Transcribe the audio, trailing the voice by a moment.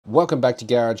Welcome back to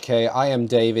Garage K. I am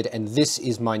David and this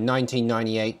is my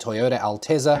 1998 Toyota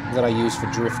Altezza that I use for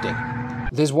drifting.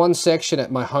 There's one section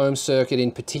at my home circuit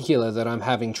in particular that I'm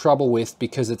having trouble with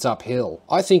because it's uphill.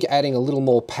 I think adding a little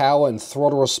more power and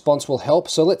throttle response will help,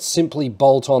 so let's simply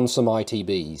bolt on some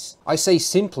ITBs. I say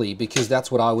simply because that's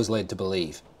what I was led to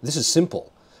believe. This is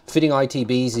simple. Fitting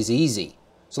ITBs is easy.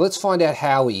 So let's find out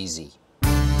how easy.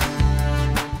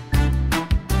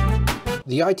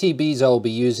 The ITBs I'll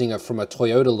be using are from a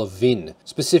Toyota Levin,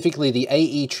 specifically the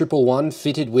AE111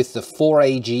 fitted with the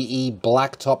 4AGE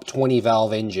blacktop 20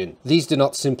 valve engine. These do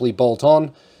not simply bolt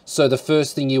on, so the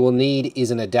first thing you will need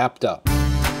is an adapter.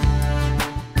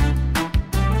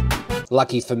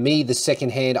 Lucky for me, the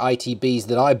second-hand ITBs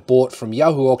that I bought from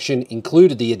Yahoo Auction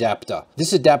included the adapter.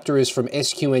 This adapter is from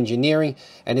SQ Engineering,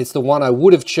 and it's the one I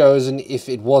would have chosen if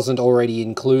it wasn't already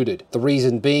included. The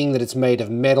reason being that it's made of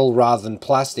metal rather than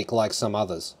plastic like some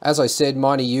others. As I said,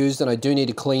 mine are used and I do need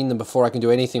to clean them before I can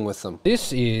do anything with them.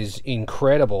 This is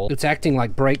incredible. It's acting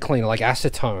like brake cleaner, like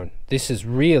acetone. This is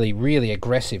really, really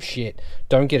aggressive shit.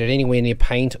 Don't get it anywhere near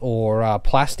paint or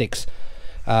plastics.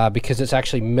 Because it's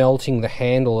actually melting the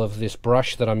handle of this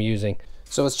brush that I'm using.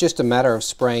 So it's just a matter of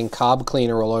spraying carb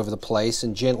cleaner all over the place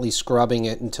and gently scrubbing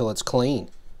it until it's clean.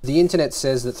 The internet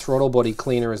says that throttle body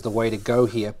cleaner is the way to go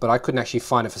here, but I couldn't actually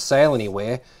find it for sale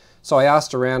anywhere. So I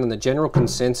asked around and the general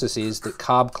consensus is that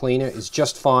carb cleaner is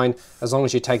just fine as long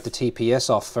as you take the TPS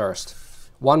off first.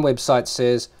 One website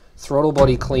says throttle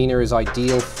body cleaner is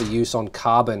ideal for use on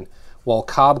carbon, while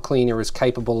carb cleaner is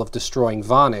capable of destroying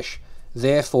varnish.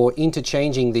 Therefore,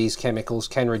 interchanging these chemicals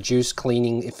can reduce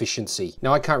cleaning efficiency.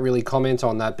 Now, I can't really comment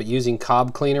on that, but using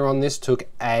carb cleaner on this took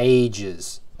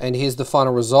ages. And here's the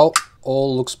final result.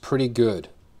 All looks pretty good.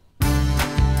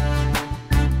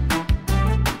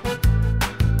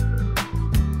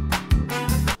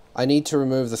 I need to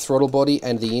remove the throttle body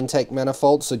and the intake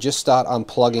manifold, so just start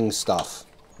unplugging stuff.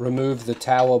 Remove the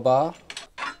tower bar.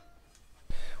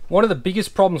 One of the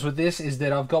biggest problems with this is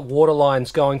that I've got water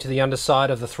lines going to the underside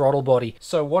of the throttle body.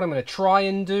 So what I'm going to try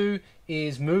and do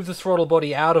is move the throttle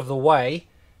body out of the way,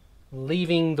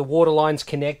 leaving the water lines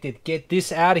connected, get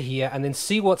this out of here, and then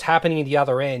see what's happening at the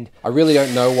other end. I really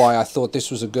don't know why I thought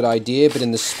this was a good idea, but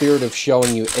in the spirit of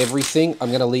showing you everything, I'm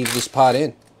going to leave this part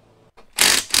in.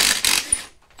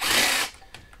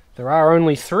 There are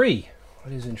only 3.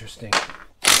 That is interesting.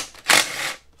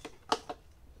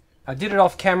 I did it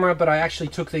off camera, but I actually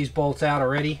took these bolts out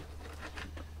already.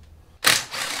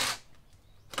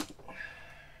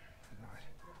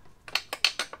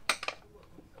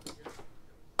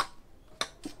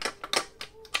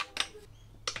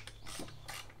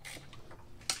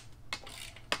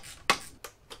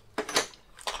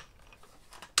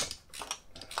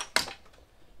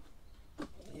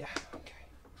 Yeah, okay.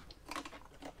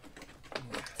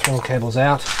 Throttle cable's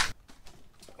out.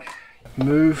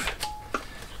 Move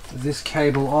this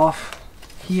cable off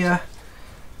here,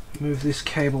 move this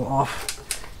cable off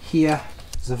here.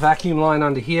 There's a vacuum line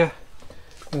under here.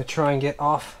 I'm going to try and get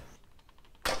off.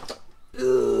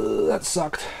 That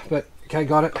sucked, but okay,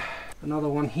 got it. Another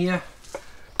one here.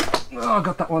 Oh, I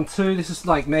got that one too. This is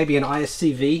like maybe an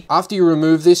ISCV. After you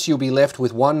remove this, you'll be left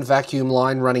with one vacuum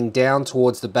line running down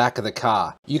towards the back of the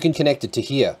car. You can connect it to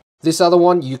here. This other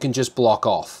one you can just block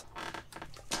off.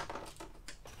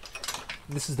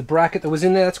 This is the bracket that was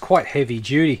in there. That's quite heavy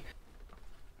duty.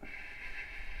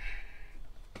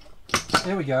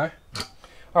 There we go.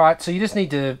 All right, so you just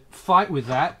need to fight with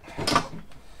that.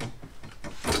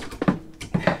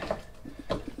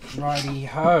 Righty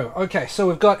ho. Okay, so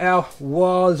we've got our,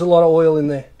 wow, there's a lot of oil in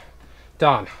there.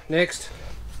 Done. Next,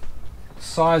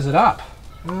 size it up.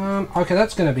 Okay,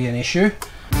 that's going to be an issue.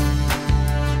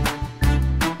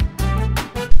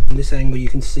 From this angle you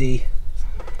can see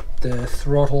the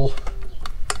throttle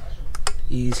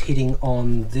is hitting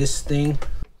on this thing.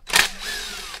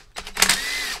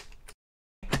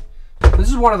 This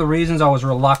is one of the reasons I was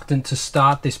reluctant to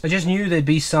start this. I just knew there'd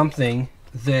be something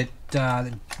that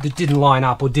that didn't line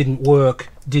up or didn't work,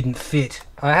 didn't fit.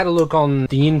 I had a look on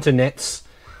the internets,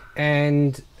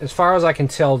 and as far as I can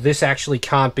tell, this actually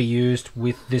can't be used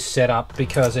with this setup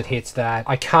because it hits that.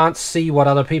 I can't see what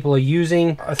other people are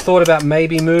using. I thought about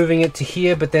maybe moving it to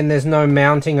here, but then there's no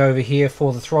mounting over here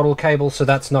for the throttle cable, so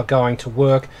that's not going to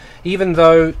work. Even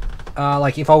though,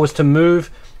 like if I was to move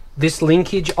this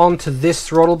linkage onto this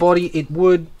throttle body, it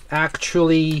would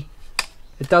actually,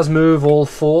 it does move all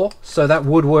 4, so that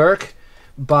would work.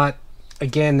 But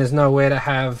again, there's nowhere to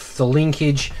have the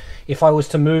linkage. If I was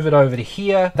to move it over to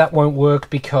here, that won't work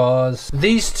because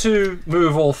these two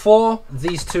move all 4.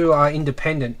 These two are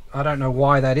independent. I don't know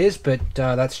why that is, but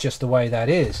that's just the way that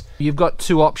is. You've got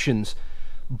 2 options.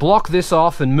 block this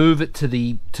off and move it to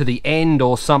the end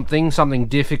or something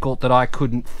difficult that I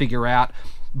couldn't figure out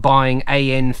buying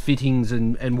AN fittings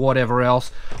and whatever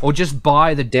else, or just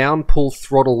buy the downpull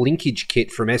throttle linkage kit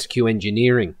from SQ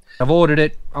Engineering. I've ordered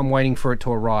it, I'm waiting for it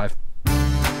to arrive.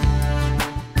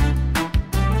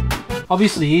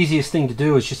 Obviously the easiest thing to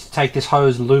do is just to take this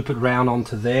hose and loop it round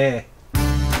onto there.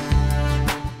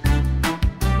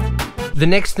 The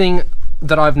next thing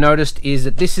that I've noticed is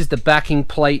that this is the backing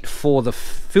plate for the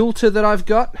filter that I've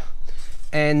got,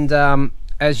 and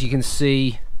as you can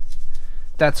see,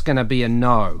 that's going to be a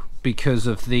no because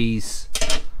of these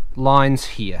lines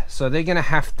here. So they're going to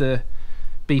have to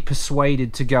be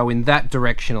persuaded to go in that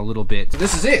direction a little bit. So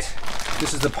this is it.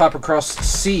 This is the Pipercross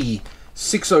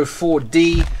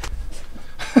C604D.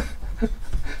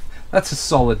 That's a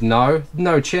solid no.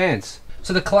 No chance.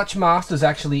 So the clutch master is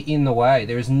actually in the way.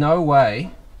 There is no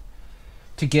way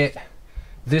to get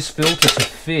this filter to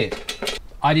fit.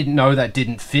 I didn't know that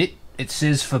didn't fit. It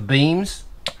says for beams.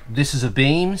 This is a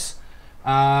beams.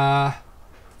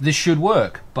 This should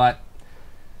work, but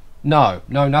no,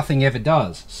 nothing ever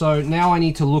does. So now I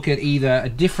need to look at either a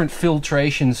different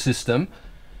filtration system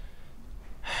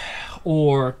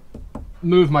or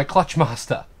move my clutch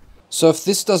master. So if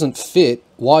this doesn't fit,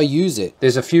 why use it?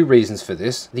 There's a few reasons for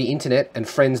this. The internet and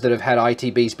friends that have had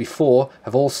ITBs before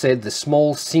have all said the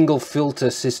small single filter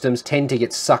systems tend to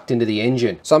get sucked into the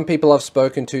engine. Some people I've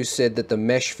spoken to said that the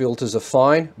mesh filters are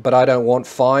fine, but I don't want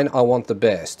fine, I want the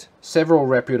best. Several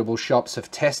reputable shops have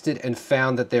tested and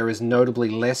found that there is notably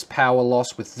less power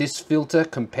loss with this filter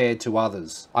compared to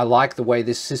others. I like the way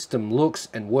this system looks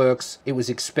and works. It was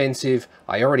expensive,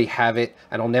 I already have it,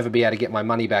 and I'll never be able to get my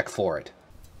money back for it.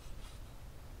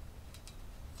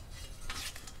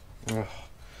 Ugh.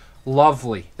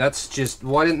 Lovely. That's just,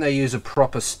 why didn't they use a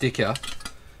proper sticker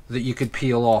that you could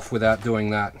peel off without doing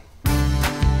that?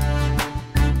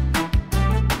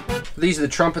 These are the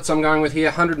trumpets I'm going with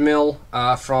here,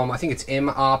 100mm from, I think it's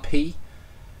MRP.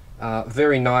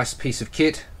 Very nice piece of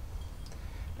kit.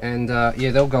 And yeah,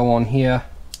 they'll go on here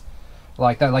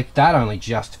like that. Like that only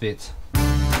just fits.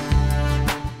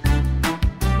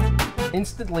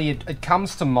 Instantly it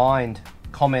comes to mind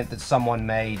comment that someone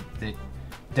made that,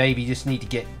 Dave, you just need to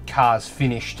get cars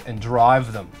finished and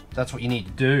drive them. That's what you need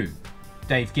to do.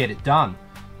 Dave, get it done.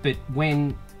 But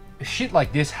when shit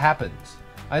like this happens,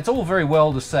 it's all very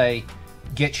well to say,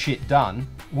 get shit done,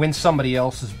 when somebody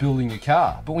else is building your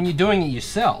car. But when you're doing it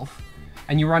yourself,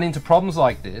 and you run into problems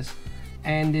like this,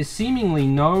 and there's seemingly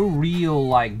no real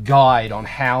guide on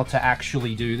how to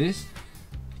actually do this,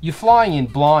 you're flying in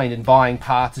blind and buying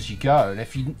parts as you go. And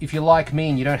if you're like me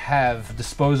and you don't have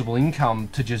disposable income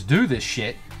to just do this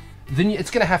shit, then it's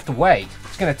gonna have to wait.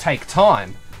 It's gonna take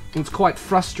time. It's quite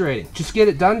frustrating. Just get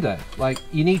it done, Dave.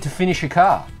 You need to finish a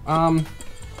car. I mean,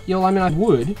 I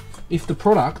would if the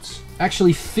products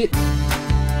actually fit.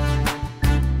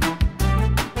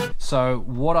 So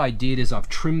what I did is I've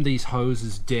trimmed these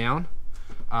hoses down,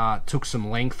 took some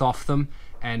length off them,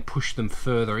 and pushed them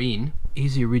further in.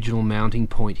 Here's the original mounting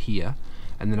point here,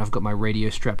 and then I've got my radio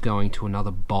strap going to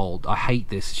another bolt. I hate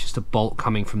this, it's just a bolt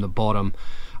coming from the bottom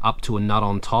up to a nut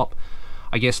on top.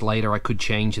 I guess later I could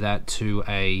change that to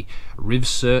a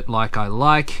rivsert like I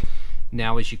like.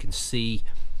 Now as you can see,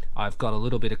 I've got a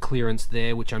little bit of clearance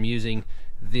there, which I'm using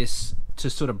this to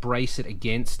sort of brace it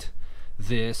against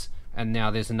this, and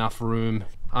now there's enough room.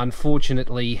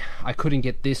 Unfortunately, I couldn't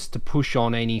get this to push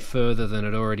on any further than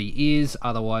it already is,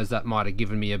 otherwise that might have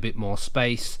given me a bit more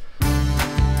space.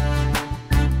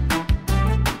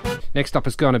 Next up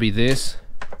is going to be this.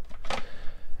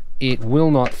 It will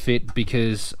not fit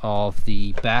because of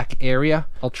the back area.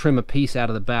 I'll trim a piece out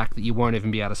of the back that you won't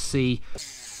even be able to see.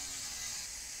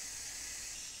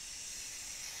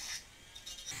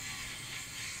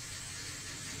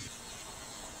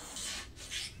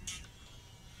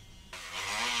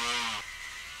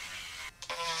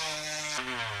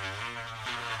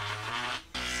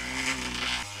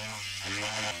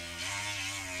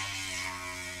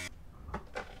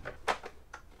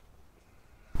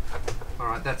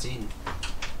 Alright, that's in.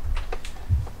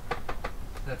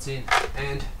 That's in.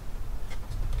 And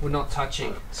we're not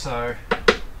touching, so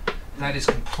that is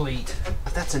complete.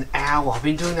 But that's an hour. I've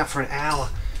been doing that for an hour.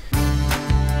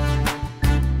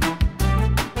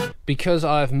 Because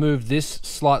I've moved this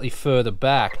slightly further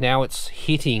back, now it's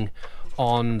hitting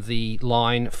on the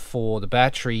line for the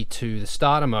battery to the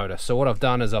starter motor. So what I've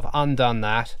done is I've undone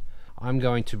that. I'm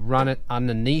going to run it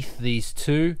underneath these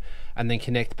two and then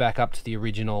connect back up to the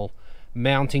original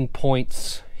mounting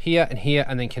points here,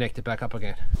 and then connect it back up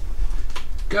again.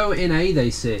 Go NA,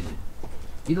 they said.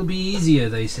 It'll be easier,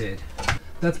 they said.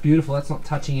 That's beautiful, that's not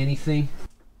touching anything.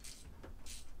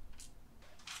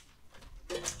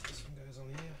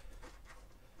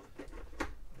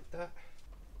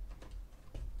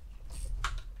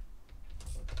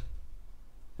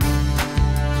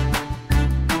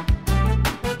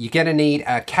 You're gonna need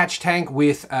a catch tank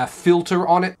with a filter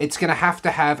on it. It's gonna have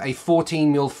to have a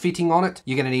 14mm fitting on it.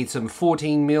 You're gonna need some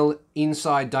 14mm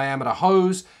inside diameter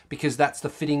hose because that's the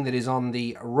fitting that is on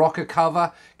the rocker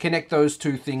cover. Connect those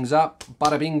two things up,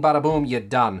 bada bing, bada boom, you're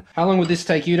done. How long would this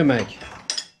take you to make?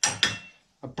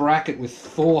 A bracket with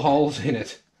 4 holes in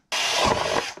it.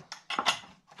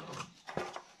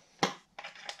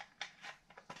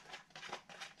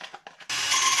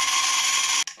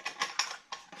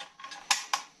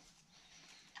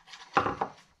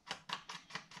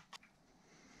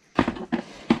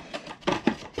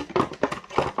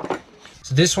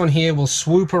 So this one here will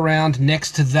swoop around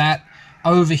next to that,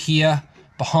 over here,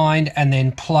 behind, and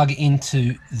then plug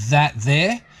into that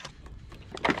there.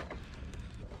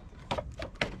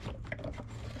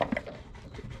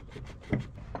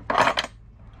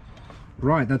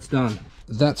 Right, that's done.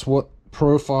 That's what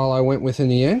profile I went with in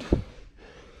the end.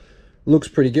 Looks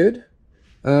pretty good.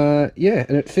 Yeah,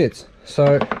 and it fits.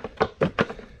 So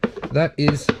that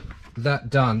is that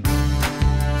done.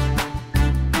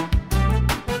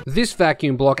 This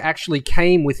vacuum block actually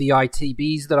came with the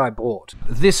ITBs that I bought.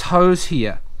 This hose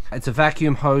here, it's a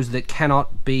vacuum hose that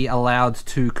cannot be allowed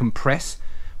to compress,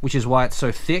 which is why it's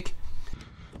so thick.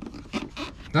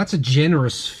 That's a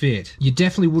generous fit. You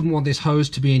definitely wouldn't want this hose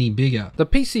to be any bigger. The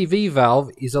PCV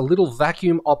valve is a little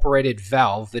vacuum operated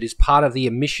valve that is part of the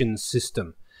emissions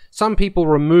system. Some people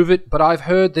remove it, but I've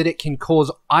heard that it can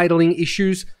cause idling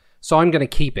issues, so I'm going to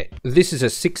keep it. This is a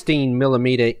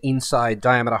 16mm inside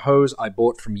diameter hose I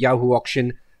bought from Yahoo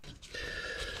Auction.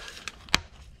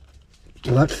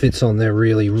 Well, that fits on there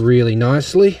really, really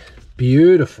nicely.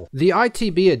 Beautiful. The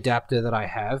ITB adapter that I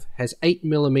have has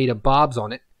 8mm barbs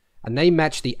on it, and they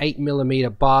match the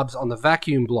 8mm barbs on the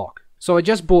vacuum block. So I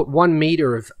just bought 1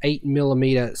 meter of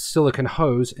 8mm silicone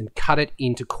hose and cut it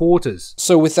into quarters.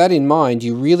 So with that in mind,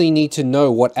 you really need to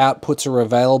know what outputs are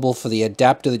available for the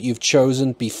adapter that you've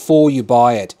chosen before you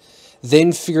buy it.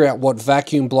 Then figure out what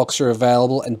vacuum blocks are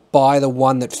available and buy the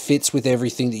one that fits with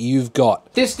everything that you've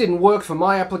got. This didn't work for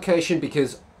my application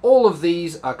because all of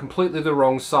these are completely the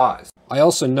wrong size. I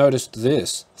also noticed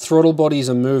this. Throttle bodies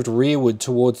are moved rearward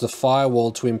towards the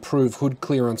firewall to improve hood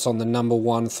clearance on the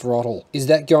 #1 throttle. Is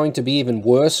that going to be even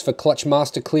worse for clutch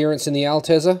master clearance in the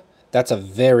Altezza? That's a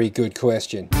very good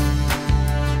question.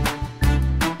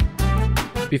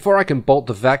 Before I can bolt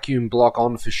the vacuum block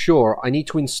on for sure, I need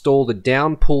to install the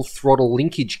down-pull throttle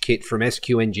linkage kit from SQ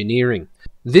Engineering.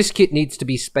 This kit needs to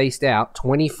be spaced out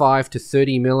 25 to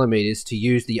 30mm to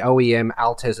use the OEM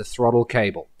Altezza throttle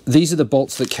cable. These are the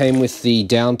bolts that came with the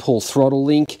down-pull throttle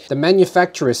link. The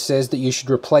manufacturer says that you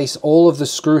should replace all of the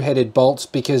screw-headed bolts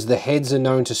because the heads are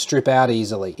known to strip out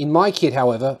easily. In my kit,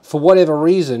 however, for whatever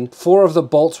reason, 4 of the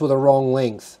bolts were the wrong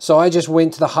length. So I just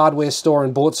went to the hardware store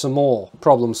and bought some more.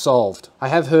 Problem solved. I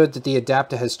have heard that the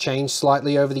adapter has changed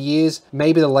slightly over the years.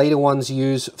 Maybe the later ones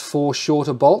use 4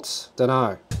 shorter bolts?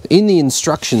 Dunno. In the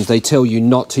instructions, they tell you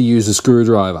not to use a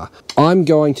screwdriver. I'm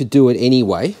going to do it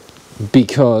anyway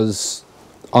because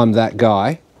I'm that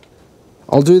guy.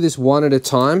 I'll do this one at a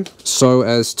time so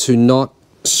as to not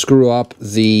screw up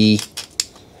the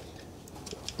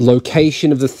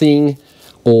location of the thing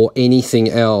or anything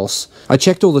else. I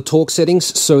checked all the torque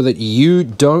settings so that you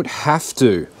don't have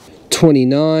to.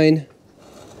 29,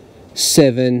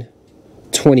 7,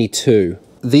 22.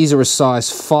 These are a size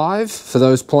 5 for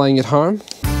those playing at home.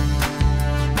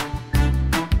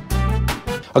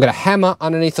 I've got a hammer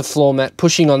underneath the floor mat,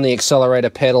 pushing on the accelerator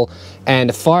pedal, and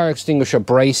a fire extinguisher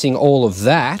bracing all of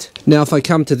that. Now if I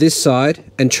come to this side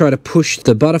and try to push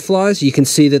the butterflies, you can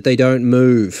see that they don't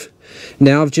move.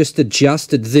 Now I've just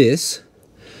adjusted this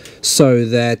so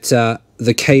that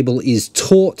the cable is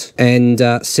taut and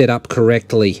set up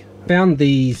correctly. Found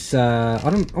these,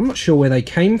 I'm not sure where they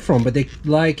came from, but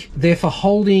they're for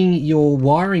holding your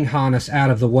wiring harness out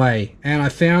of the way. And I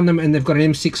found them, and they've got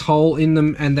an M6 hole in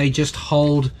them, and they just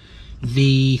hold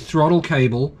the throttle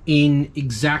cable in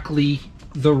exactly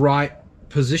the right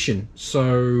position.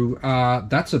 So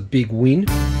that's a big win.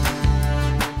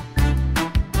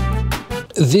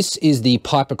 This is the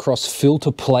pipe across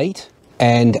filter plate.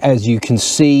 And as you can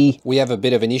see, we have a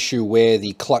bit of an issue where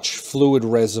the clutch fluid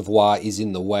reservoir is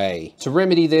in the way. To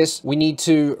remedy this, we need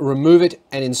to remove it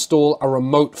and install a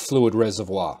remote fluid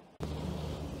reservoir.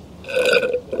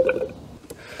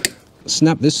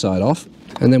 Snap this side off,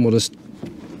 and then we'll just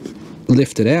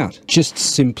lift it out. Just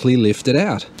simply lift it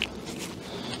out.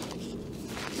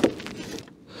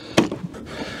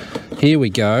 Here we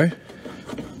go.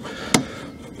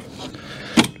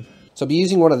 So I'll be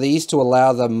using one of these to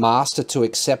allow the master to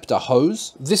accept a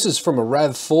hose. This is from a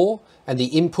RAV4, and the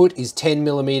input is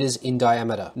 10mm in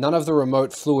diameter. None of the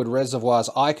remote fluid reservoirs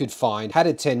I could find had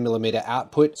a 10mm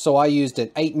output, so I used an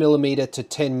 8mm to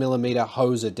 10mm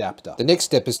hose adapter. The next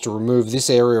step is to remove this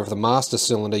area of the master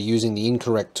cylinder using the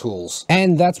incorrect tools.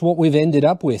 And that's what we've ended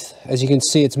up with. As you can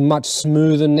see, it's much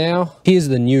smoother now. Here's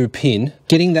the new pin.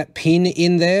 Getting that pin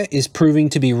in there is proving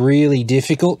to be really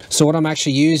difficult. So what I'm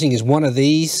actually using is one of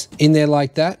these in there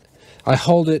like that. I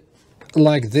hold it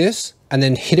like this and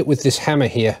then hit it with this hammer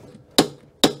here.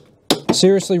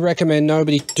 Seriously recommend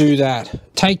nobody do that.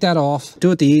 Take that off,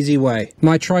 do it the easy way.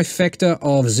 My trifecta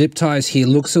of zip ties here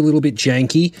looks a little bit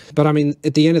janky, but I mean,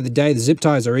 at the end of the day, the zip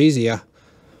ties are easier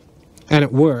and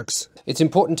it works. It's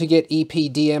important to get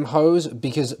EPDM hose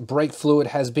because brake fluid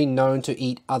has been known to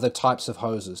eat other types of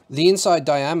hoses. The inside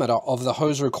diameter of the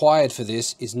hose required for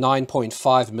this is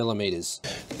 9.5mm.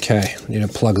 Okay, I need to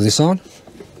plug this on.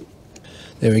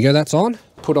 There we go, that's on.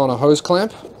 Put on a hose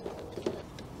clamp.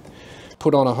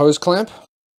 Put on a hose clamp.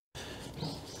 I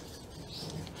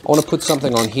want to put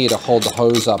something on here to hold the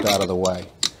hose up out of the way.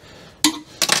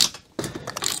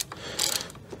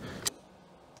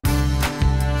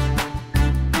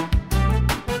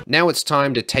 Now it's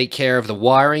time to take care of the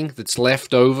wiring that's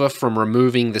left over from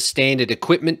removing the standard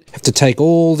equipment. I have to take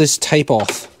all this tape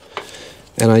off,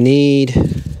 and I need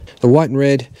the white and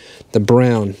red, the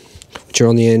brown, which are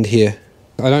on the end here.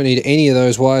 I don't need any of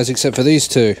those wires except for these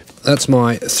two. That's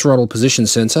my throttle position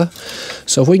sensor.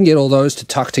 So if we can get all those to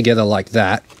tuck together like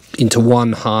that into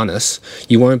one harness,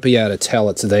 you won't be able to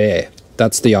tell it's there.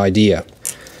 That's the idea.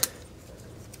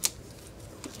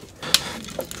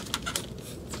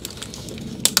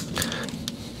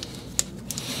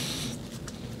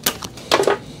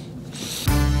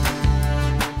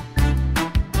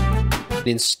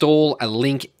 Install a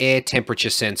link air temperature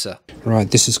sensor.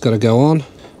 Right, this has got to go on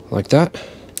like that.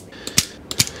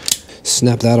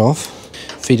 Snap that off,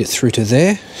 feed it through to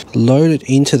there, load it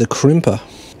into the crimper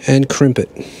and crimp it.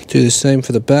 Do the same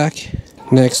for the back.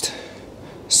 Next,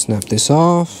 snap this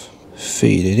off,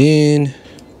 feed it in,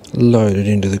 load it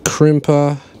into the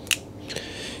crimper,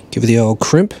 give it the old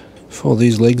crimp, fold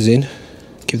these legs in,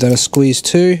 give that a squeeze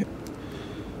too.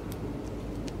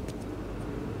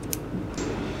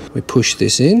 We push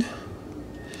this in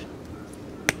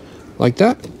like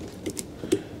that.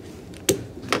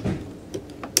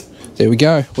 There we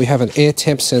go, we have an air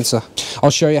temp sensor.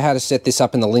 I'll show you how to set this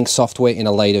up in the Link software in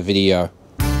a later video.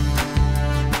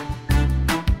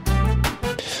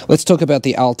 Let's talk about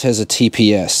the Altezza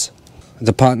TPS.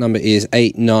 The part number is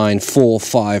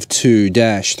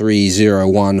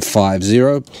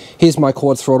 89452-30150. Here's my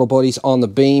quad throttle bodies on the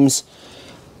beams.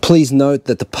 Please note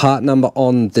that the part number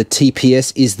on the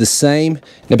TPS is the same.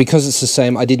 Now because it's the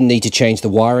same, I didn't need to change the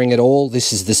wiring at all.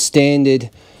 This is the standard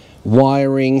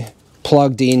wiring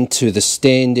plugged into the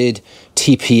standard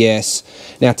TPS.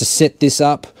 Now to set this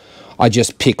up, I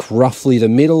just pick roughly the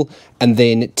middle and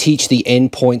then teach the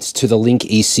endpoints to the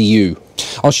Link ECU.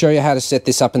 I'll show you how to set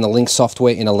this up in the Link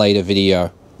software in a later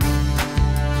video.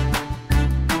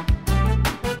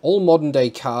 All modern day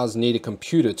cars need a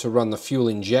computer to run the fuel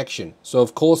injection, so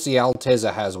of course the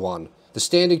Altezza has one. The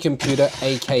standard computer,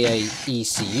 aka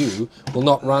ECU, will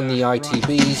not run the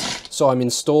ITBs, so I'm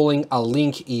installing a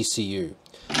Link ECU.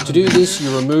 To do this,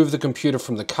 you remove the computer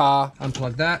from the car,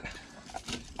 unplug that,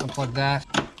 unplug that,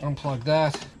 unplug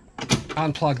that,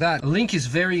 unplug that. Link is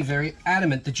very, very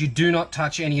adamant that you do not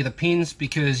touch any of the pins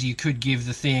because you could give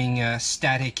the thing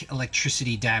static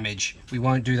electricity damage. We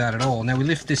won't do that at all. Now we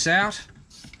lift this out,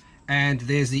 and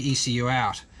there's the ECU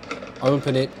out.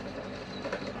 Open it,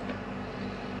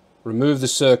 remove the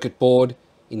circuit board,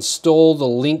 install the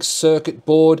Link circuit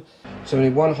board. So we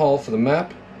need one hole for the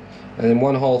map, and then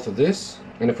one hole for this.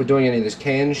 And if we're doing any of this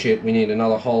CAN shit, we need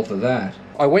another hole for that.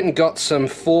 I went and got some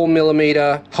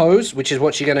 4mm hose, which is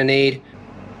what you're gonna need.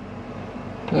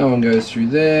 That one goes through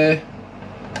there.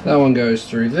 That one goes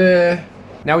through there.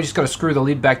 Now we just gotta screw the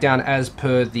lid back down as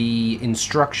per the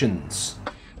instructions.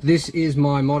 This is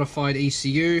my modified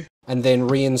ECU. And then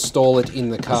reinstall it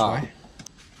in the car.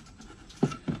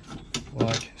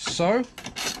 Like so.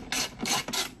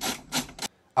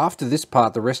 After this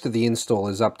part, the rest of the install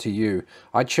is up to you.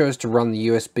 I chose to run the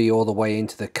USB all the way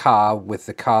into the car with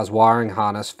the car's wiring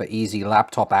harness for easy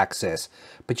laptop access,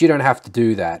 but you don't have to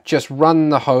do that. Just run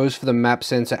the hose for the map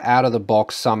sensor out of the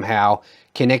box somehow,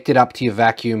 connect it up to your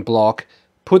vacuum block,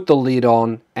 put the lid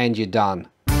on, and you're done.